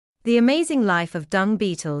The amazing life of dung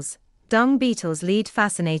beetles. Dung beetles lead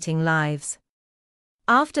fascinating lives.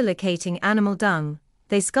 After locating animal dung,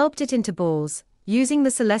 they sculpt it into balls, using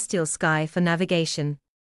the celestial sky for navigation.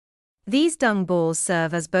 These dung balls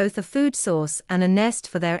serve as both a food source and a nest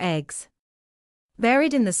for their eggs.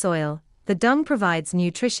 Buried in the soil, the dung provides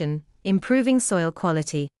nutrition, improving soil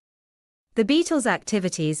quality. The beetles'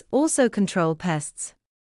 activities also control pests.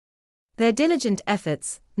 Their diligent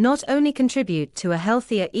efforts not only contribute to a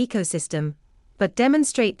healthier ecosystem, but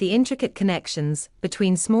demonstrate the intricate connections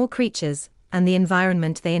between small creatures and the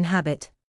environment they inhabit.